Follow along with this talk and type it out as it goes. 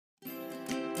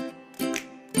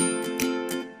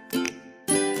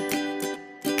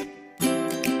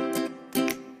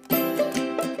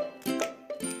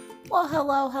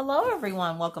Hello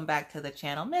everyone. Welcome back to the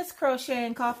channel. Miss Crochet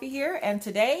and Coffee here, and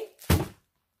today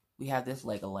we have this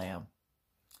Lego lamb.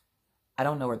 I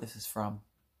don't know where this is from.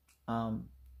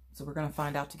 So we're gonna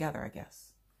find out together, I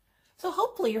guess. So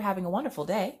hopefully you're having a wonderful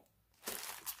day.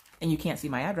 And you can't see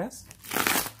my address.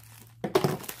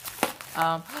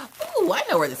 Oh, I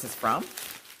know where this is from.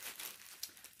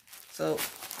 So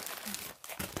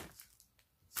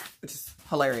which is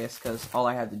hilarious because all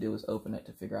I had to do was open it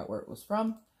to figure out where it was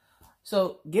from.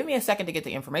 So give me a second to get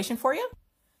the information for you.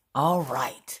 All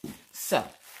right. So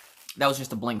that was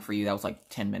just a blink for you. That was like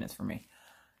 10 minutes for me.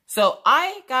 So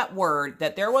I got word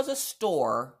that there was a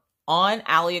store on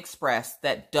AliExpress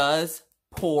that does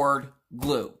poured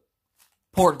glue.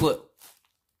 Poured glue.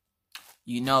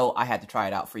 You know, I had to try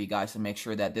it out for you guys to make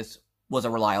sure that this was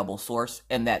a reliable source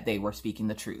and that they were speaking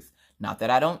the truth. Not that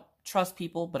I don't trust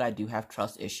people, but I do have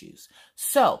trust issues.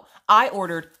 So I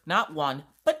ordered not one,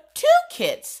 but 2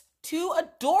 kits, 2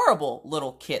 adorable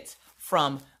little kits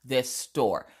from this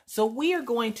store. So we are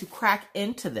going to crack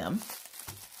into them.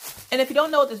 And if you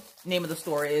don't know what the name of the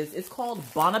store is, it's called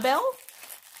Bonniebella,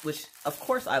 which of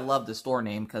course I love the store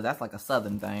name because that's like a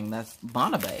Southern thing. That's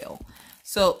Bonniebella.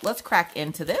 So let's crack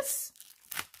into this.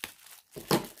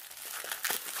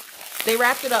 They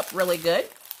wrapped it up really good.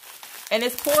 And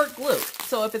it's poured glue.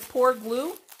 So if it's poured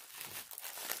glue,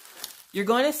 you're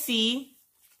going to see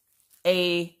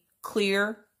a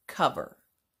clear cover.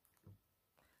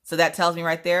 So that tells me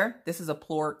right there, this is a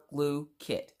poured glue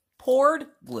kit. Poured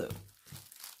glue.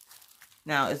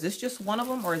 Now, is this just one of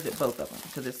them or is it both of them?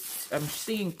 Because I'm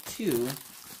seeing 2.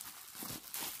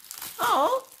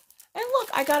 Oh, and look,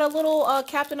 I got a little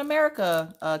Captain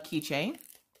America keychain.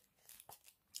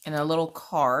 And a little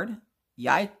card.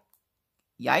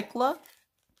 Yikla.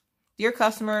 Dear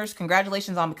customers,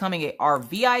 congratulations on becoming our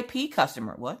VIP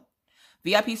customer. What?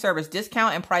 VIP service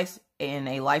discount and price in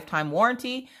a lifetime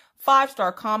warranty.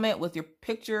 5-star comment with your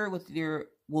picture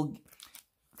will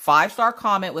 5-star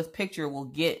comment with picture will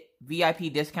get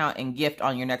VIP discount and gift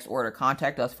on your next order.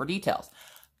 Contact us for details.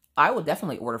 I will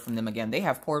definitely order from them again. They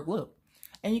have poured glue.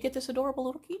 And you get this adorable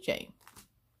little keychain.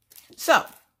 So,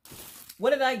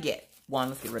 what did I get? One,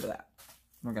 let's get rid of that.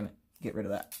 We're going to get rid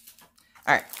of that.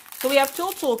 All right, so we have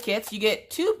 2 tool kits. You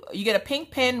get a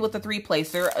pink pen with a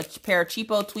 3-placer, a pair of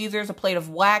cheapo tweezers, a plate of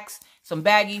wax, some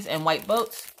baggies, and white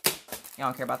boats. Y'all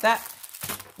don't care about that.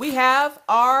 We have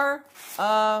our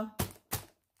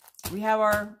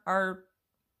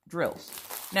drills.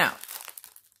 Now,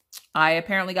 I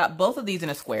apparently got both of these in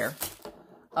a square.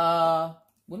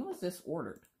 When was this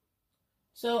ordered?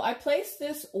 So I placed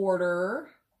this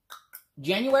order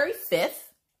January 5th,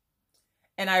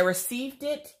 and I received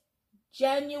it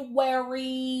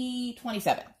January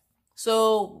 27th.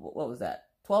 So what was that?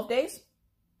 12 days?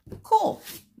 Cool.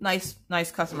 Nice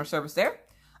customer service there.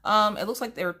 It looks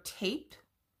like they're taped.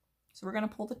 So we're going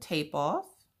to pull the tape off.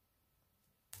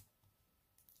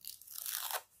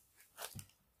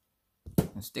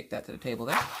 And stick that to the table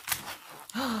there.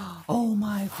 Oh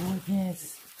my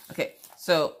goodness. Okay,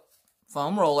 so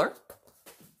foam roller.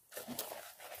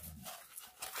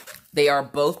 They are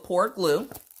both poured glue.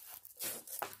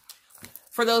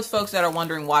 For those folks that are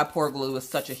wondering why poured glue is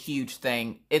such a huge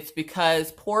thing, it's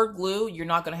because poured glue, you're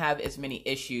not going to have as many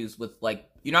issues with,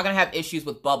 you're not going to have issues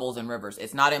with bubbles and rivers.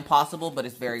 It's not impossible, but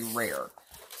it's very rare.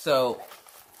 So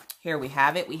here we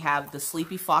have it. We have the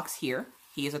Sleepy Fox here.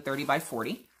 He is a 30 by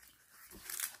 40.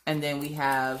 And then we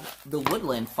have the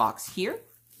Woodland Fox here.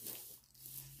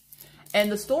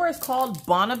 And the store is called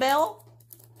Bonniebella.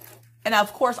 And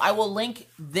of course, I will link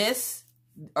these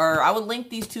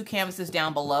 2 canvases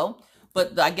down below.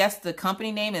 But I guess the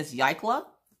company name is Yikla.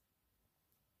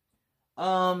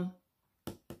 I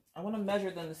want to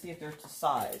measure them to see if they're to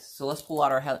size. So let's pull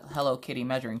out our Hello Kitty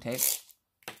measuring tape.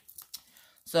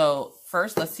 So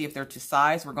first, let's see if they're to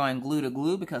size. We're going glue to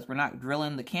glue because we're not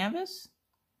drilling the canvas.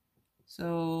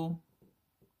 So,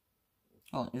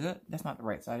 oh, is it? That's not the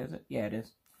right side, is it? Yeah, it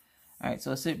is. All right,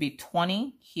 so it should be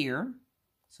 20 here.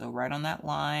 So right on that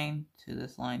line to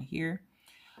this line here.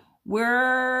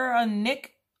 We're a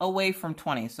nick away from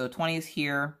 20. So 20 is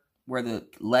here where the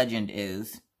legend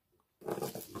is.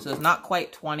 So it's not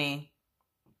quite 20.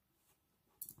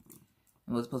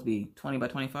 It was supposed to be 20 by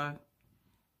 25.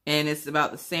 And it's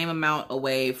about the same amount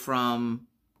away from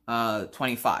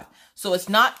 25. So it's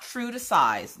not true to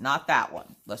size. Not that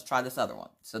one. Let's try this other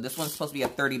one. So this one's supposed to be a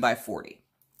 30 by 40.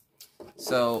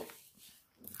 So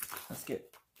let's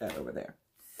get that over there.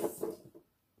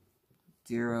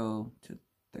 0 to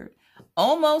 30.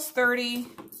 Almost 30.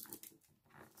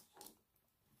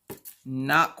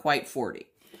 Not quite 40.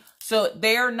 So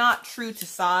they are not true to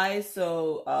size.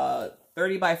 So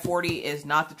 30 by 40 is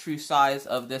not the true size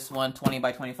of this one. 20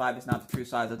 by 25 is not the true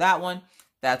size of that one.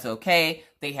 That's okay.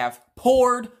 They have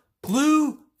poured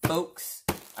glue, folks.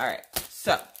 All right,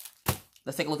 so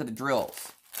let's take a look at the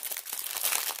drills.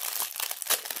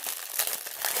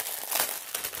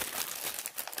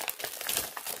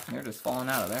 They're just falling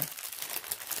out of there.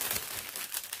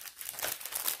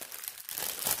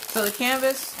 So the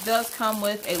canvas does come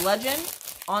with a legend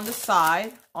on the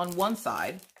side, on one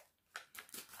side.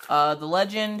 The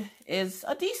legend is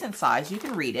a decent size. You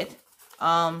can read it.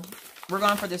 We're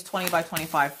going for this 20 by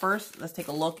 25 first. Let's take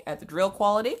a look at the drill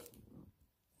quality.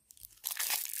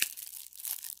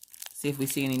 See if we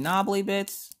see any knobbly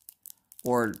bits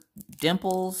or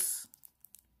dimples.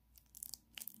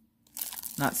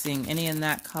 Not seeing any in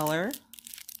that color.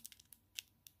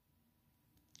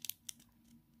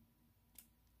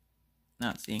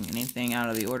 Not seeing anything out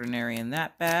of the ordinary in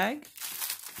that bag.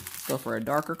 Let's go for a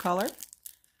darker color.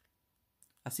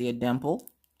 I see a dimple.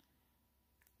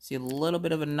 See a little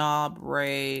bit of a knob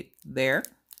right there.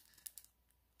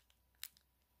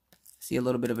 See a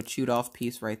little bit of a chewed off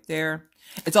piece right there.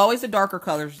 It's always the darker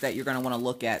colors that you're going to want to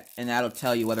look at, and that'll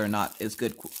tell you whether or not it's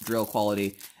good drill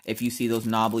quality if you see those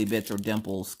knobbly bits or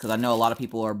dimples, because I know a lot of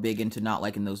people are big into not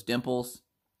liking those dimples.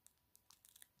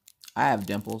 I have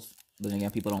dimples, but again,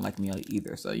 people don't like me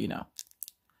either, so you know.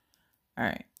 All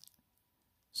right.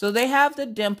 So they have the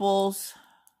dimples.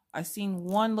 I seen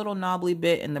one little knobbly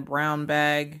bit in the brown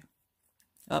bag.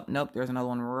 Oh, nope, there's another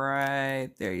one right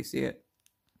there. You see it?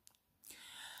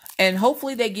 And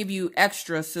hopefully they give you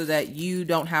extra so that you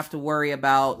don't have to worry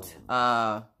about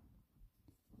running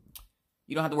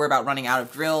out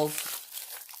of drills.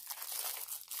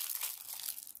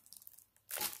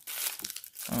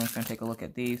 I'm just going to take a look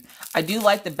at these. I do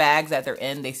like the bags that they're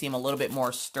in. They seem a little bit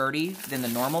more sturdy than the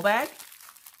normal bag.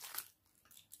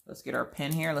 Let's get our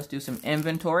pen here. Let's do some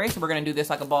inventory. So we're going to do this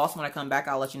like a boss. When I come back,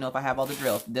 I'll let you know if I have all the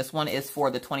drills. This one is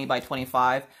for the 20 by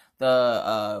 25,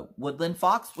 the woodland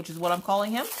fox, which is what I'm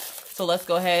calling him. So let's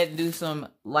go ahead and do some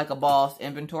like a boss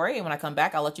inventory. And when I come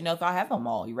back, I'll let you know if I have them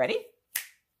all. You ready?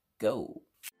 Go.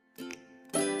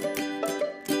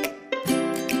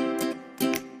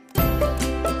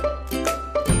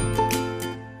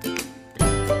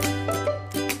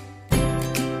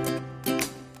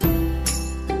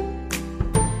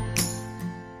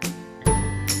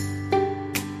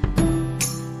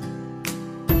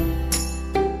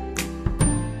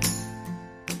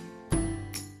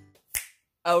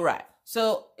 All right,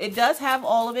 so it does have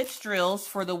all of its drills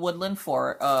for the woodland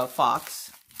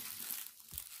fox.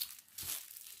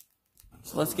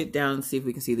 So let's get down and see if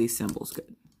we can see these symbols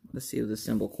good. Let's see what the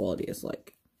symbol quality is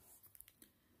like.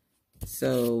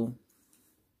 So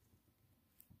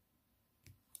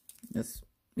let's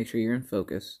make sure you're in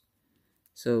focus.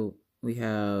 So we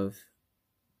have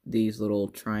these little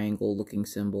triangle looking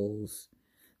symbols.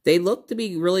 They look to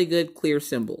be really good, clear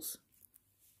symbols.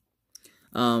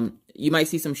 You might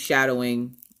see some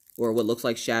shadowing or what looks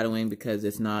like shadowing because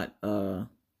it's not, that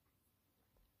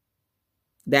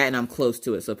and I'm close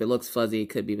to it. So if it looks fuzzy, it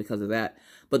could be because of that.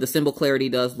 But the symbol clarity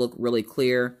does look really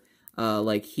clear.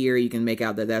 Like here, you can make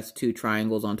out that that's two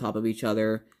triangles on top of each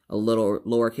other, a little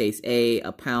lowercase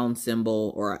a pound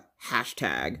symbol, or a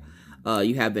hashtag.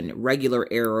 You have a regular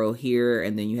arrow here,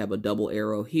 and then you have a double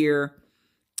arrow here.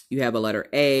 You have a letter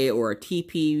A or a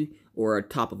TP or a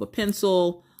top of a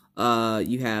pencil.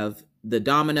 You have the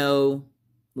domino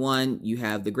one, you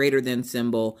have the greater than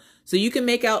symbol. So you can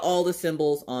make out all the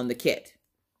symbols on the kit.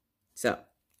 So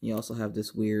you also have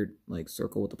this weird like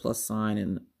circle with the plus sign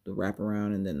and the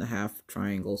wraparound and then the half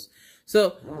triangles.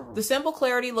 So the symbol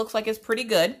clarity looks like it's pretty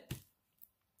good.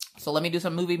 So let me do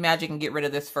some movie magic and get rid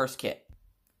of this first kit.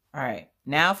 All right,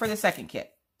 now for the second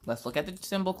kit. Let's look at the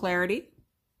symbol clarity.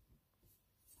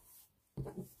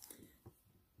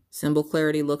 Symbol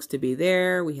clarity looks to be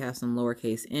there. We have some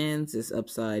lowercase n's. This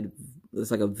upside, it's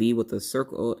like a V with a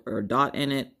circle or a dot in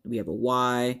it. We have a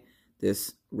Y.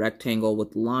 This rectangle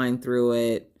with the line through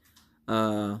it.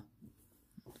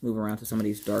 Move around to some of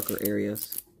these darker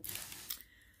areas.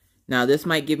 Now, this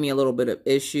might give me a little bit of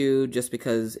issue just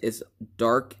because it's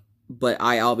dark, but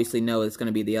I obviously know it's going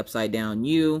to be the upside down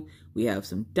U. We have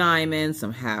some diamonds,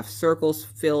 some half circles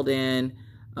filled in.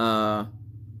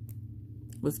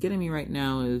 What's getting me right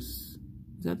now is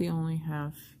that the only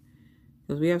half?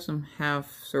 Because we have some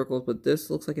half circles, but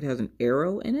this looks like it has an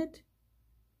arrow in it.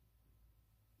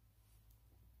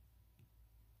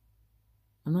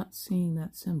 I'm not seeing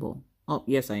that symbol. Oh,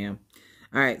 yes, I am.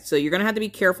 All right, so you're going to have to be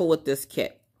careful with this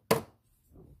kit.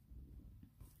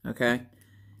 Okay?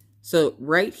 So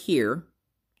right here,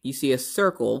 you see a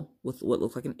circle with what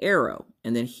looks like an arrow.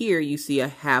 And then here, you see a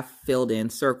half filled in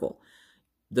circle.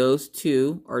 those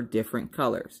two are different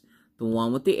colors. The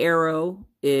one with the arrow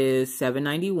is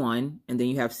 $7.91, and then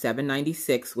you have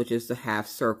 $7.96, which is the half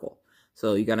circle.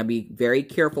 So you got to be very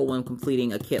careful when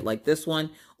completing a kit like this one,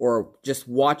 or just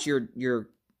watch your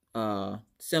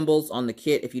symbols on the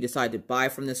kit if you decide to buy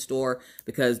from this store,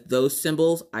 because those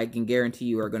symbols, I can guarantee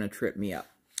you, are going to trip me up.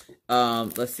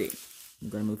 Let's see. I'm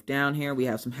going to move down here. We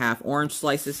have some half orange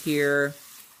slices here.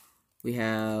 We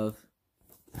have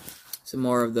some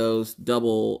more of those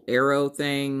double arrow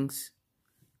things.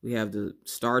 We have the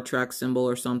Star Trek symbol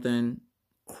or something,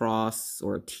 cross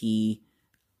or a T,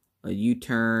 a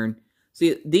U-turn.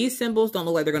 See, these symbols don't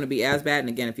look like they're going to be as bad. And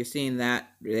again, if you're seeing that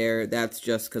there, that's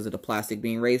just because of the plastic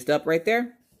being raised up right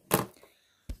there.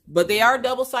 But they are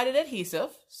double-sided adhesive,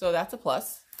 so that's a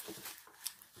plus.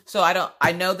 So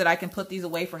I know that I can put these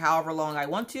away for however long I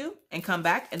want to and come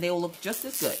back and they will look just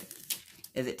as good.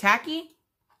 Is it tacky?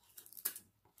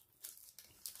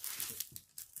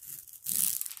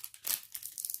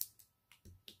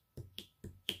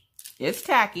 It's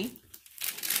tacky.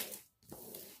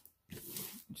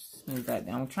 Just smooth that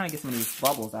down. I'm trying to get some of these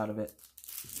bubbles out of it.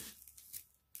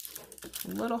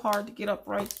 A little hard to get up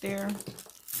right there.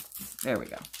 There we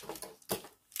go.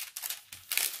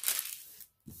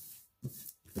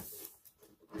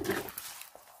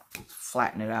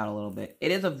 Flatten it out a little bit.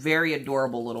 It is a very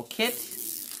adorable little kit.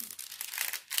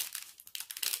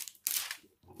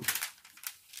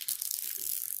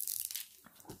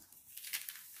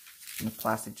 And the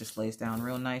plastic just lays down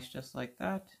real nice, just like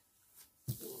that.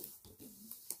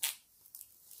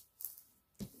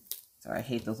 So I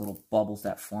hate those little bubbles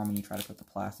that form when you try to put the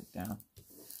plastic down.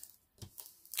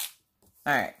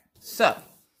 All right, so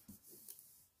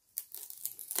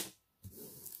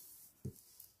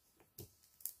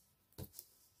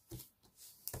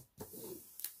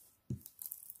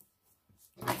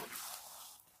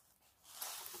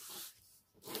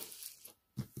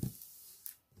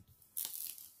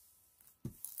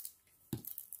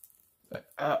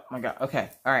oh my God. Okay.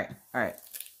 All right. All right.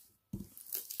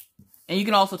 And you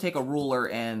can also take a ruler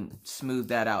and smooth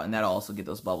that out, and that'll also get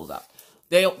those bubbles out.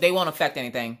 They won't affect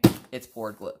anything. It's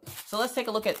poured glue. So let's take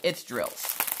a look at its drills.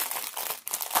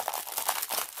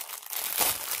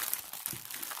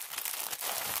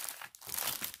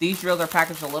 These drills are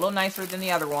packaged a little nicer than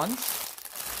the other ones.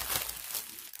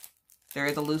 There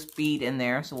is a loose bead in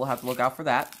there, so we'll have to look out for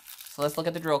that. So let's look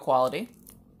at the drill quality.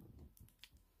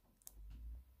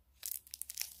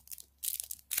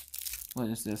 What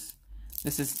is this?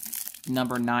 This is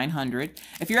number 900.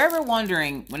 If you're ever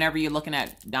wondering, whenever you're looking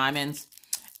at diamonds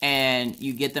and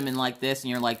you get them in like this and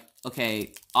you're like,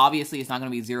 okay, obviously it's not going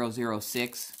to be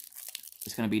 006.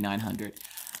 It's going to be 900.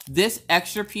 This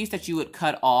extra piece that you would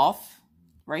cut off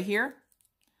right here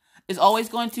is always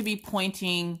going to be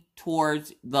pointing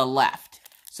towards the left.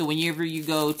 So whenever you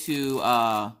go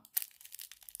to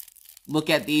look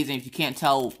at these, and if you can't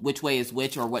tell which way is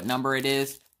which or what number it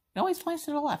is, it always points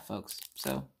to the left, folks.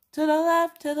 So, to the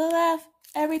left,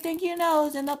 everything you know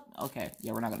is in the... Okay,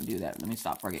 yeah, we're not going to do that. Let me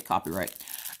stop before I get copyright.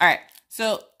 All right,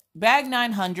 so bag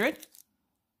 900.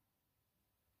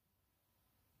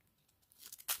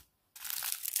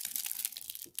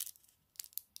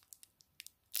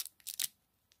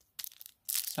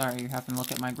 Sorry, you're having to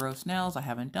look at my gross nails. I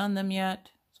haven't done them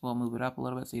yet. So we'll move it up a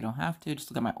little bit so you don't have to. Just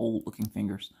look at my old-looking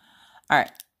fingers. All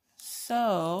right,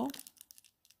 so...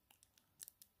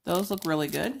 those look really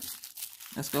good.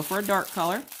 Let's go for a dark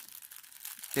color.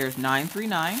 There's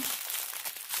 939.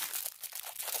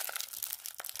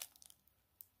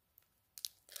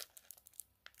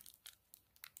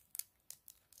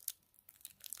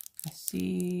 I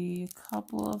see a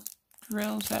couple of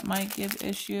drills that might give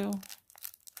issue.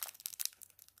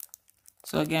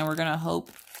 So again, we're gonna hope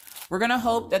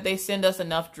that they send us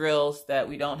enough drills that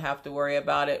we don't have to worry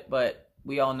about it, but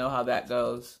we all know how that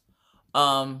goes.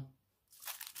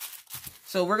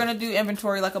 So we're going to do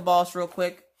inventory like a boss real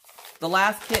quick. The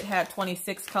last kit had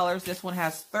 26 colors. This one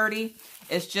has 30.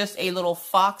 It's just a little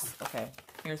fox. Okay,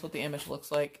 here's what the image looks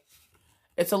like.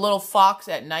 It's a little fox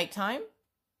at nighttime.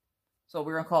 So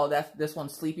we're going to call this one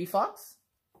Sleepy Fox.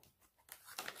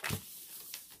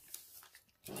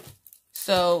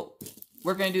 So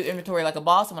we're going to do inventory like a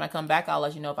boss. And when I come back, I'll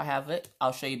let you know if I have it.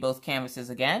 I'll show you both canvases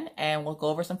again. And we'll go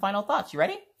over some final thoughts. You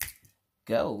ready?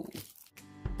 Go.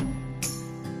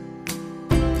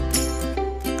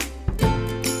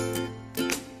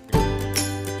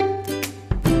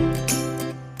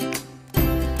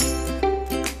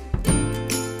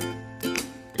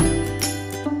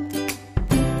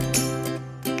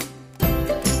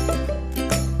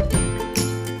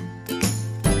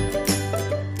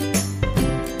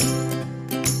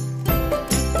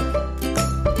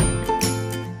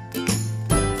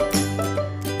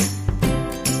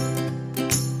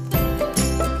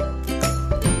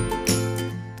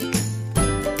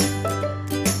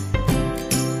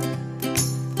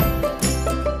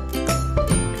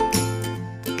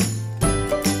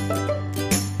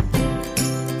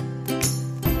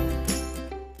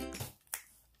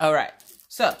 All right.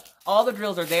 So all the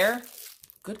drills are there.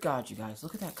 Good God, you guys,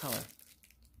 look at that color.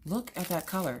 Look at that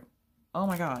color. Oh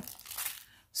my God.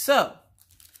 So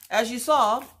as you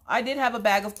saw, I did have a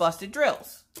bag of busted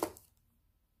drills.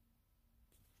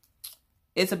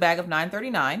 It's a bag of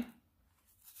 $9.39.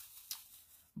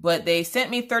 But they sent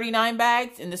me 39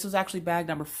 bags, and this was actually bag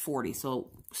number 40. So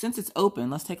since it's open,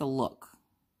 let's take a look.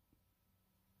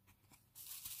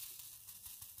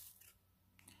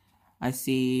 I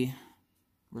see,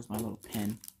 where's my little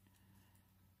pen?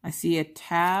 I see a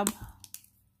tab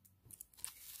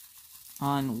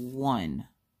on one.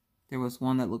 There was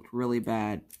one that looked really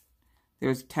bad.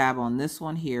 There's a tab on this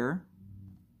one here.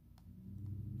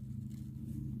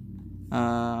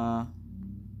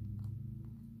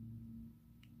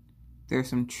 There's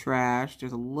some trash.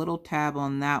 There's a little tab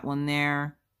on that one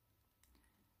there.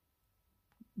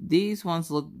 These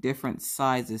ones look different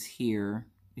sizes here.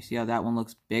 You see how that one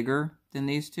looks bigger than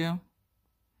these two?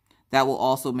 That will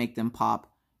also make them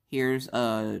pop. Here's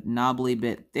a knobbly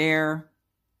bit there.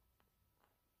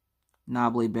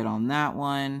 Knobbly bit on that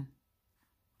one.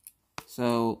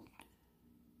 So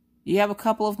you have a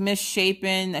couple of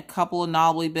misshapen, a couple of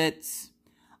knobbly bits.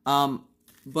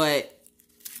 But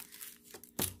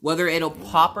whether it'll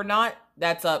pop or not,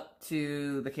 that's up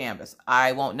to the canvas.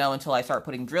 I won't know until I start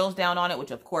putting drills down on it, which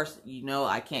of course, you know,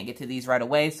 I can't get to these right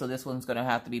away. So this one's going to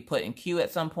have to be put in queue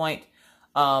at some point.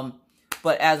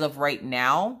 But as of right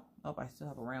now, oh, I still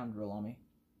have a round drill on me.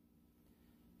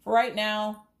 For right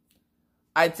now,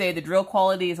 I'd say the drill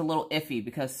quality is a little iffy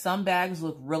because some bags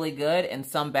look really good and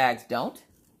some bags don't.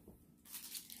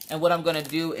 And what I'm going to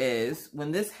do is,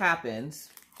 when this happens,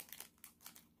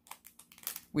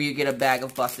 where you get a bag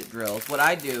of busted drills, what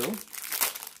I do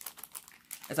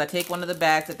is I take one of the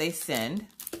bags that they send.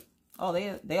 Oh,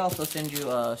 they also send you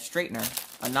a straightener,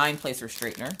 a 9-placer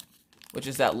straightener, which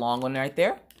is that long one right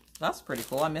there. That's pretty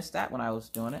cool. I missed that when I was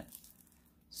doing it.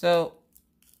 So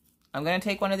I'm going to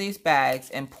take one of these bags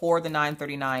and pour the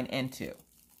 $9.39 into.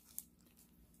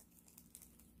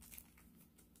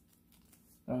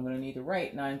 I'm going to need to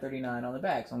write $9.39 on the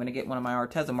bag. So I'm going to get one of my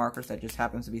Arteza markers that just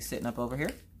happens to be sitting up over here.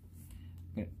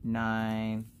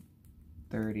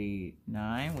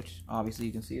 $9.39, which obviously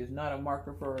you can see is not a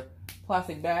marker for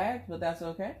plastic bags, but that's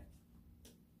okay.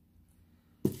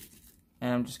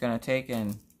 And I'm just going to take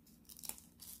and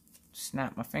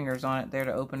snap my fingers on it there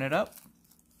to open it up.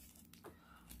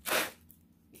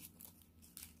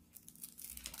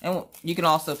 And you can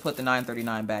also put the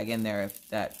 $9.39 bag in there if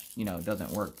that, you know,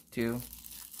 doesn't work too.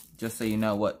 Just so you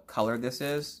know what color this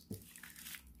is.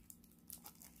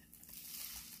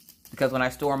 Because when I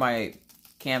store my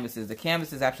canvases, the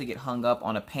canvases actually get hung up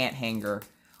on a pant hanger,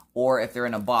 or if they're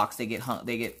in a box, they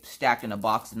get stacked in a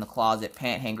box in the closet.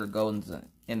 Pant hanger goes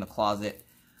in the closet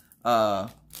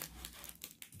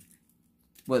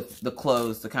with the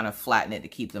clothes to kind of flatten it to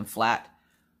keep them flat.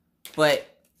 But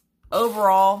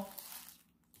overall,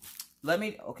 let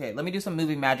me do some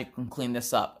moving magic and clean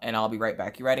this up, and I'll be right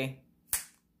back. You ready?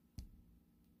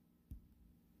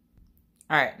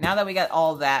 All right, now that we got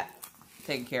all that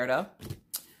taken care of.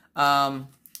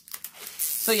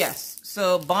 So yes,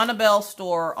 so Bonniebella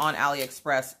store on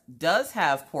AliExpress does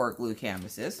have pour glue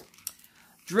canvases.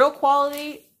 Drill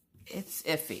quality, it's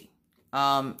iffy.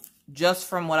 Just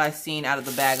from what I've seen out of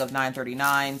the bag of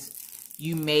 9.39s,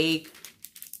 you may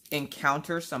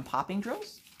encounter some popping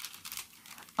drills.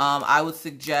 I would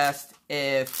suggest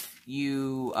if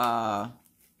you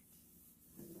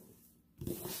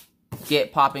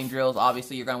get popping drills,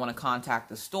 obviously you're going to want to contact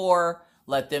the store.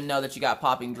 Let them know that you got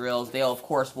popping drills. They, of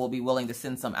course, will be willing to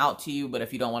send some out to you, but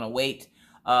if you don't want to wait,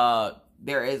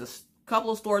 there is a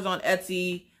couple of stores on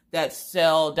Etsy that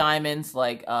sell diamonds,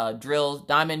 like drills,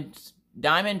 Diamond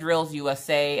Drills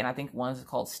USA, and I think one is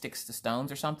called Sticks to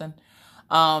Stones or something,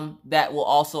 that will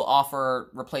also offer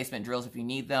replacement drills if you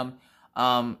need them.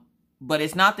 But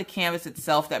it's not the canvas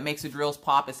itself that makes the drills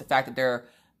pop. It's the fact that they're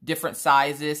different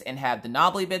sizes and have the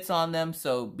knobbly bits on them.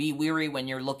 So be wary when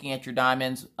you're looking at your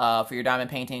diamonds for your diamond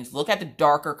paintings. Look at the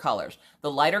darker colors. The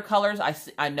lighter colors,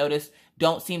 I noticed,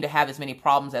 don't seem to have as many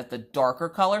problems as the darker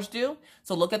colors do.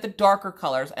 So look at the darker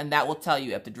colors, and that will tell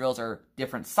you if the drills are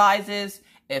different sizes,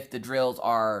 if the drills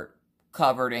are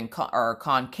covered in or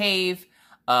concave,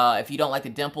 if you don't like the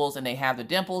dimples and they have the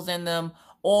dimples in them,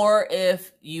 or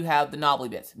if you have the knobbly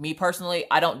bits. Me personally,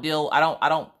 I don't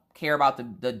care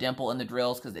about the dimple in the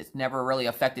drills because it's never really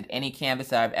affected any canvas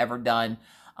that I've ever done.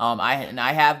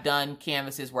 I have done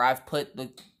canvases where I've put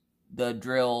the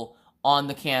drill on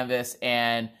the canvas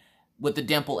and with the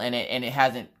dimple in it, and it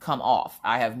hasn't come off.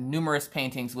 I have numerous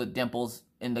paintings with dimples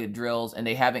in the drills and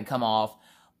they haven't come off,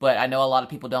 but I know a lot of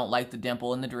people don't like the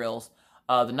dimple in the drills.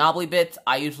 The knobbly bits,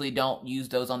 I usually don't use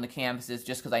those on the canvases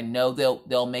just because I know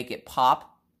they'll make it pop.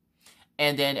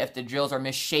 And then if the drills are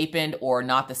misshapen or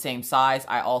not the same size,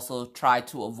 I also try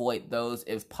to avoid those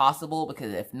if possible,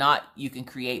 because if not, you can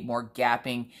create more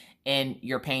gapping in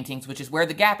your paintings, which is where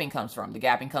the gapping comes from. The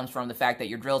gapping comes from the fact that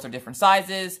your drills are different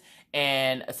sizes,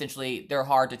 and essentially they're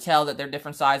hard to tell that they're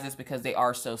different sizes because they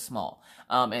are so small.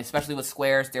 And especially with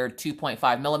squares, they're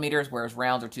 2.5 millimeters, whereas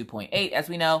rounds are 2.8, as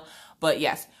we know. But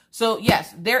yes, so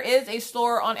yes, there is a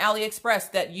store on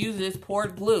AliExpress that uses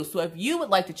poured glue. So if you would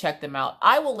like to check them out,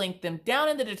 I will link them down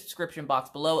in the description box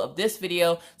below of this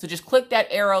video. So just click that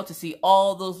arrow to see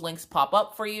all those links pop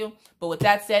up for you. But with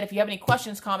that said, if you have any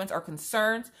questions, comments, or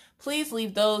concerns, please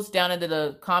leave those down into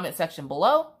the comment section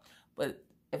below. But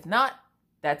if not,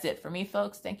 that's it for me,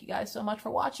 folks. Thank you guys so much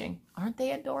for watching. Aren't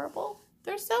they adorable?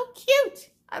 They're so cute.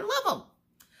 I love them.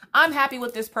 I'm happy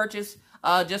with this purchase.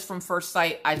 Just from first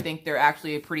sight, I think they're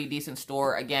actually a pretty decent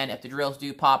store. Again, if the drills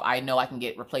do pop, I know I can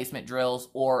get replacement drills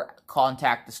or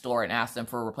contact the store and ask them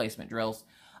for replacement drills.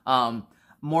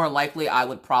 More likely, I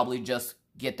would probably just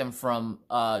get them from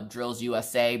Drills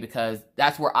USA, because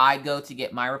that's where I go to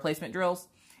get my replacement drills.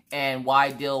 And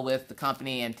why deal with the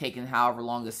company and taking however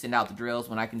long to send out the drills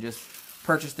when I can just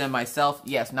purchase them myself?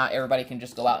 Yes, not everybody can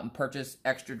just go out and purchase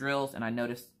extra drills. And I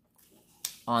noticed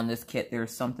on this kit,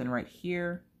 there's something right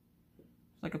here.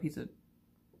 Like a piece of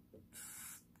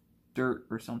dirt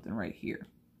or something right here.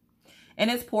 And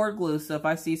it's poured glue, so if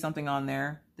I see something on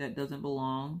there that doesn't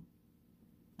belong,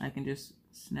 I can just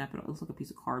snap it off. It looks like a piece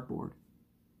of cardboard.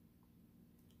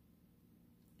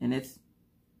 And it's,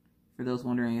 for those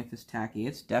wondering if it's tacky,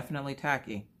 it's definitely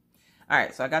tacky.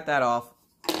 Alright, so I got that off.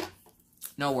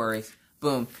 No worries.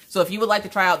 Boom. So if you would like to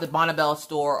try out the Bonniebella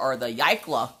store or the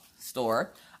Yikla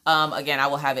store, again, I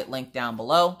will have it linked down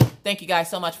below. Thank you guys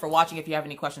so much for watching. If you have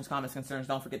any questions, comments, concerns,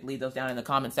 don't forget to leave those down in the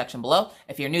comment section below.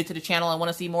 If you're new to the channel and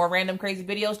want to see more random crazy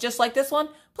videos just like this one,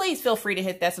 please feel free to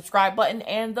hit that subscribe button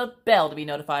and the bell to be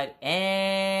notified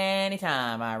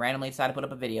anytime I randomly decide to put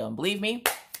up a video. And believe me,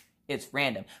 it's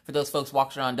random. For those folks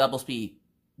watching on double speed,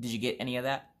 did you get any of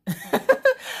that?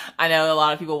 I know a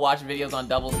lot of people watch videos on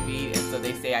double speed, and so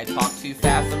they say I talk too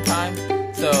fast sometimes.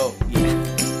 So, yeah.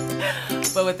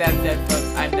 But with that said,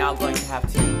 folks, I'm now going to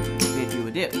have to bid you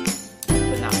adieu.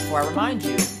 But not before I remind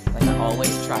you, like I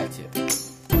always try to,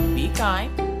 be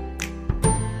kind,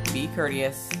 be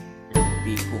courteous,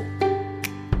 be cool.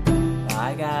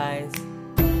 Bye, guys.